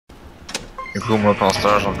Du coup, moi pendant ce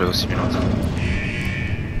temps-là, j'en vais aussi bien.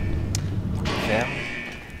 Faire.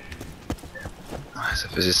 Ouais, ça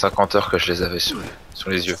faisait 50 heures que je les avais sur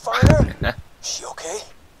les yeux. She okay?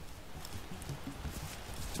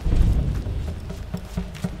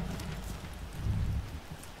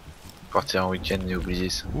 Partir un week-end et oublier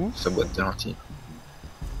sa boîte de lentilles.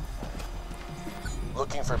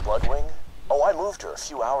 Looking for Bloodwing? Oh, I moved her a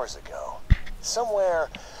few hours ago. Somewhere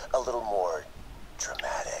a little more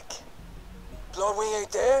dramatic. Bloodwing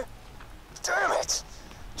ain't there? Damn it!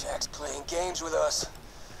 Jack's playing games with us.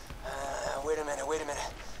 Wait a minute.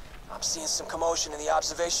 I'm seeing some commotion in the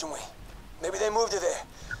observation wing. Maybe they moved her there.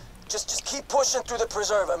 Just keep pushing through the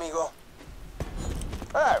preserve, amigo.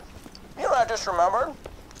 Hey, you know what I just remembered?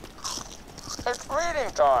 It's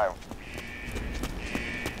reading time.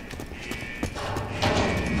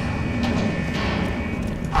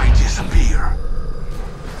 I disappear.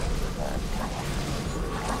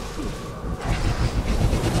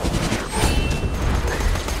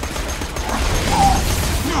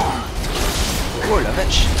 Oh la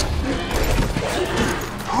vache.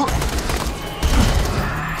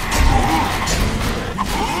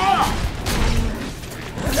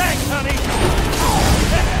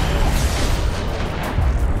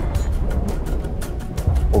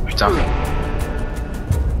 Oh putain.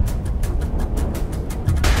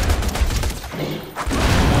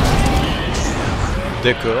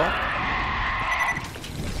 D'accord.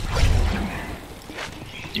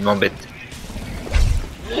 Il m'embête.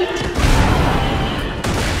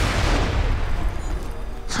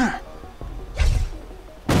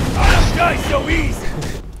 So easy.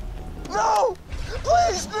 No!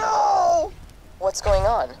 Please, no! What's going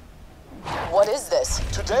on? What is this?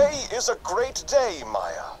 Today is a great day,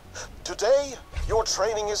 Maya. Today, your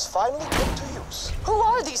training is finally put to use. Who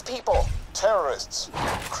are these people? Terrorists,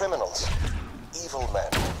 criminals, evil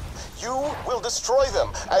men. You will destroy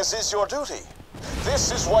them, as is your duty.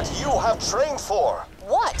 This is what you have trained for.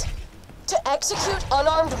 What? To execute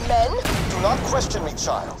unarmed men? Do not question me,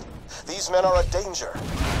 child. These men are a danger.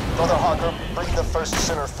 Brother Harker, bring the first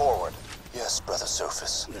sinner forward. Yes, Brother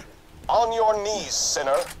Sophus. On your knees,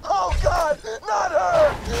 sinner. Oh God, not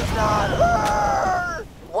her! Not her!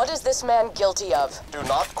 What is this man guilty of? Do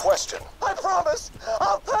not question. I promise.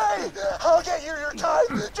 I'll pay. I'll get you your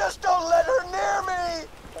time. Just don't let her near me.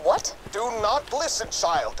 What? Do not listen,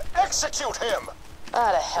 child. Execute him.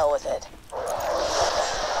 Ah, to hell with it.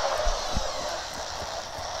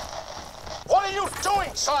 What are you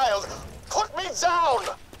doing, child? Put me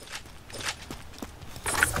down.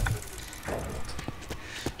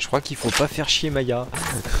 Je crois qu'il faut pas faire chier Maya.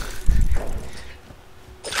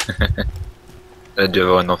 Elle a dû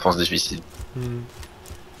avoir une enfance difficile.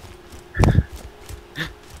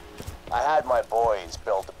 I had my boys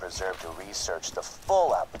build the preserve to research the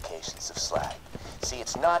full applications of slag. See,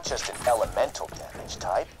 it's not just an elemental damage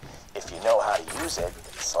type. If you know how to use it,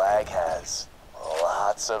 slag has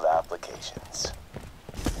lots of applications.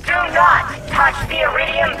 Do not touch the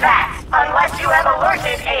iridium vats unless you have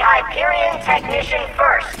alerted a Hyperion technician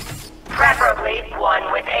first, preferably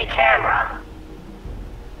one with a camera.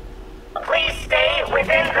 Please stay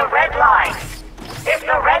within the red lines. If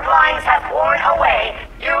the red lines have worn away,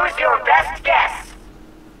 use your best guess.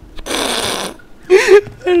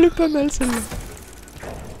 Elle est pas mal celle-là.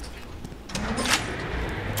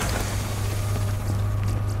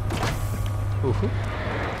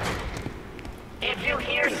 If you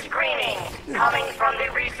hear screaming coming from the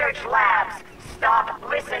research labs, stop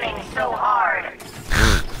listening so hard.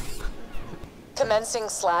 Commencing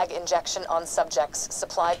slag injection on subjects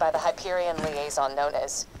supplied by the Hyperion liaison known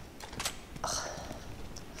as...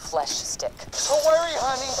 Flesh Stick. Don't worry,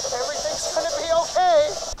 honey. Everything's gonna be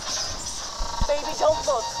okay. Baby, don't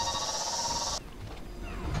look.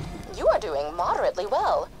 You are doing moderately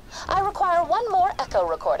well. I require one more echo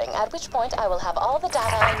recording, at which point I will have all the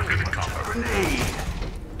data I need.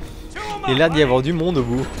 Il a l'air d'y avoir du monde au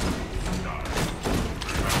bout.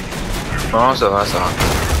 Non, ça va, ça va.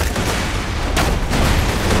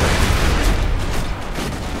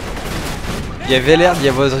 Il y avait l'air d'y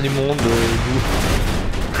avoir du monde au bout.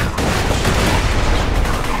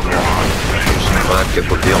 C'est une grenade qui a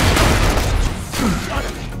popé en fait.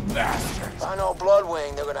 I know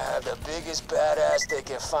Bloodwing, they're gonna have the biggest badass they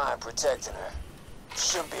can find protecting her.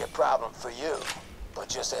 Shouldn't be a problem for you, but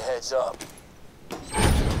just a heads up.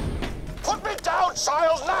 Put me down,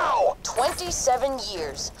 child, now! 27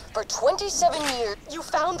 years. For 27 years, you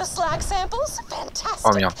found the slag samples? Fantastic.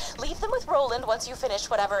 Oh, merde. Leave them with Roland once you finish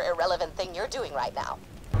whatever irrelevant thing you're doing right now.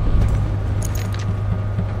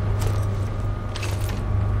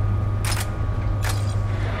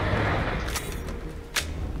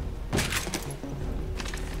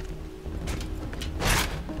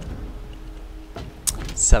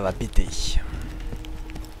 ça va péter.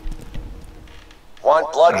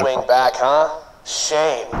 Want Bloodwing back, huh?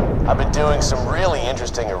 Shame. I've been doing some really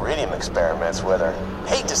interesting iridium experiments with her.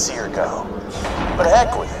 Hate to see her go. But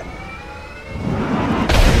heck with it.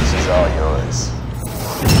 This is all yours.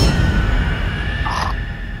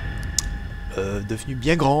 Devenu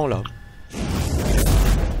bien grand là.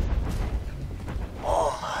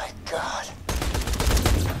 Oh my god.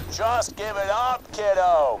 Just give it up,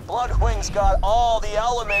 kiddo. Bloodwing's got all the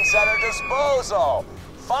elements at her disposal.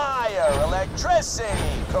 Fire, electricity,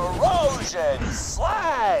 corrosion,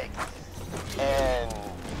 slag, and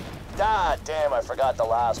god damn, I forgot the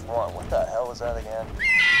last one. What the hell was that again?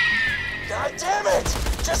 God damn it!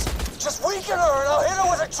 Just weaken her and I'll hit her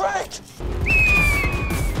with a drink!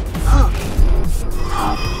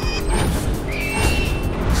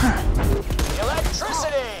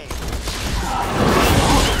 Electricity!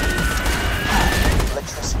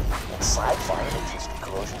 Electricity and slag fire, electricity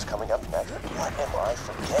corrosion's coming up next. What am I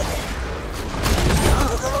forgetting?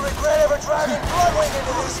 You're gonna regret ever dragging Bloodwing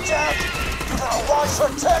into this, Jack! You're gonna watch her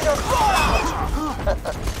tear your blood out!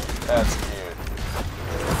 That's cute.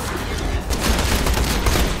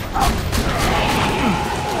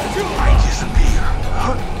 I disappear.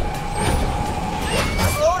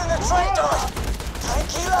 I'm loading the train dart!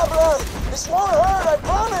 Tranquila, Blood! This won't hurt, I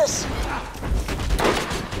promise!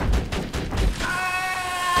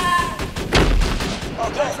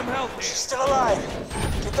 Okay, she's still alive.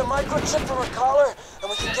 Get the microchip from her collar, and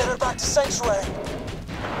we can get her back to Sanctuary.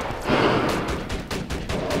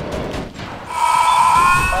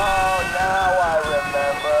 Oh, now I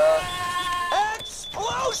remember.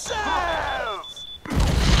 Explosive!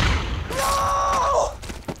 No!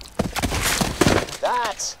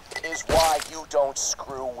 That is why you don't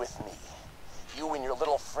screw with me. You and your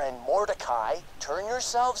little friend Mordecai turn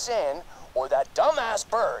yourselves in, or that dumbass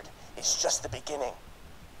bird is just the beginning.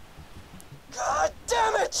 God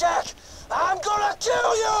damn it, Jack! I'm gonna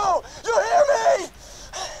kill you! You hear me?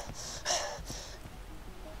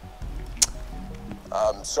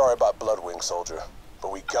 I'm sorry about Bloodwing, soldier,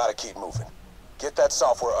 but we gotta keep moving. Get that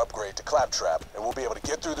software upgrade to Claptrap, and we'll be able to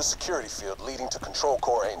get through the security field leading to Control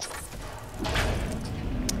Core Angel.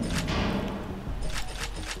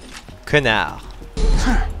 Connard.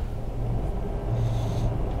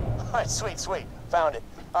 Alright, sweet. Found it.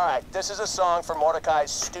 Alright, this is a song for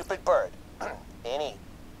Mordecai's stupid bird. Any.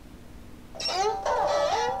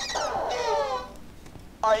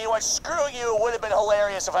 Are you what? Screw you. Would have been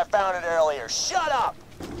hilarious if I found it earlier. Shut up!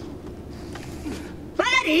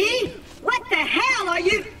 Buddy, what the hell are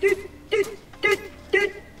you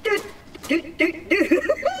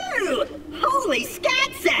Holy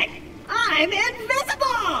scatsack! I'm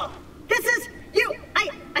invisible! This is you. I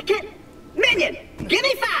can't. Minion, give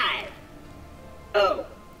me 5. Oh,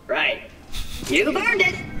 right. You earned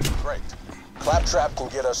it. Great. Claptrap can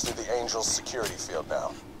get us through the Angel's security field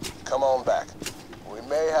now. Come on back. We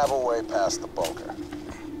may have a way past the bunker.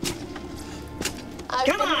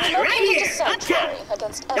 Come on, right here, up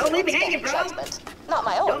top. Don't leave me hanging, bro. Not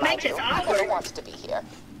my own. Don't make this I awkward. never wanted to be here.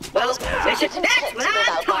 Well, that's what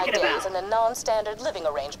I'm talking about. In a non-standard living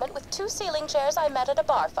arrangement with 2 ceiling chairs I met at a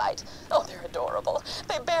bar fight. Oh, they're adorable.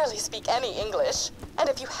 They barely speak any English. And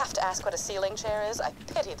if you have to ask what a ceiling chair is, I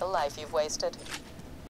pity the life you've wasted.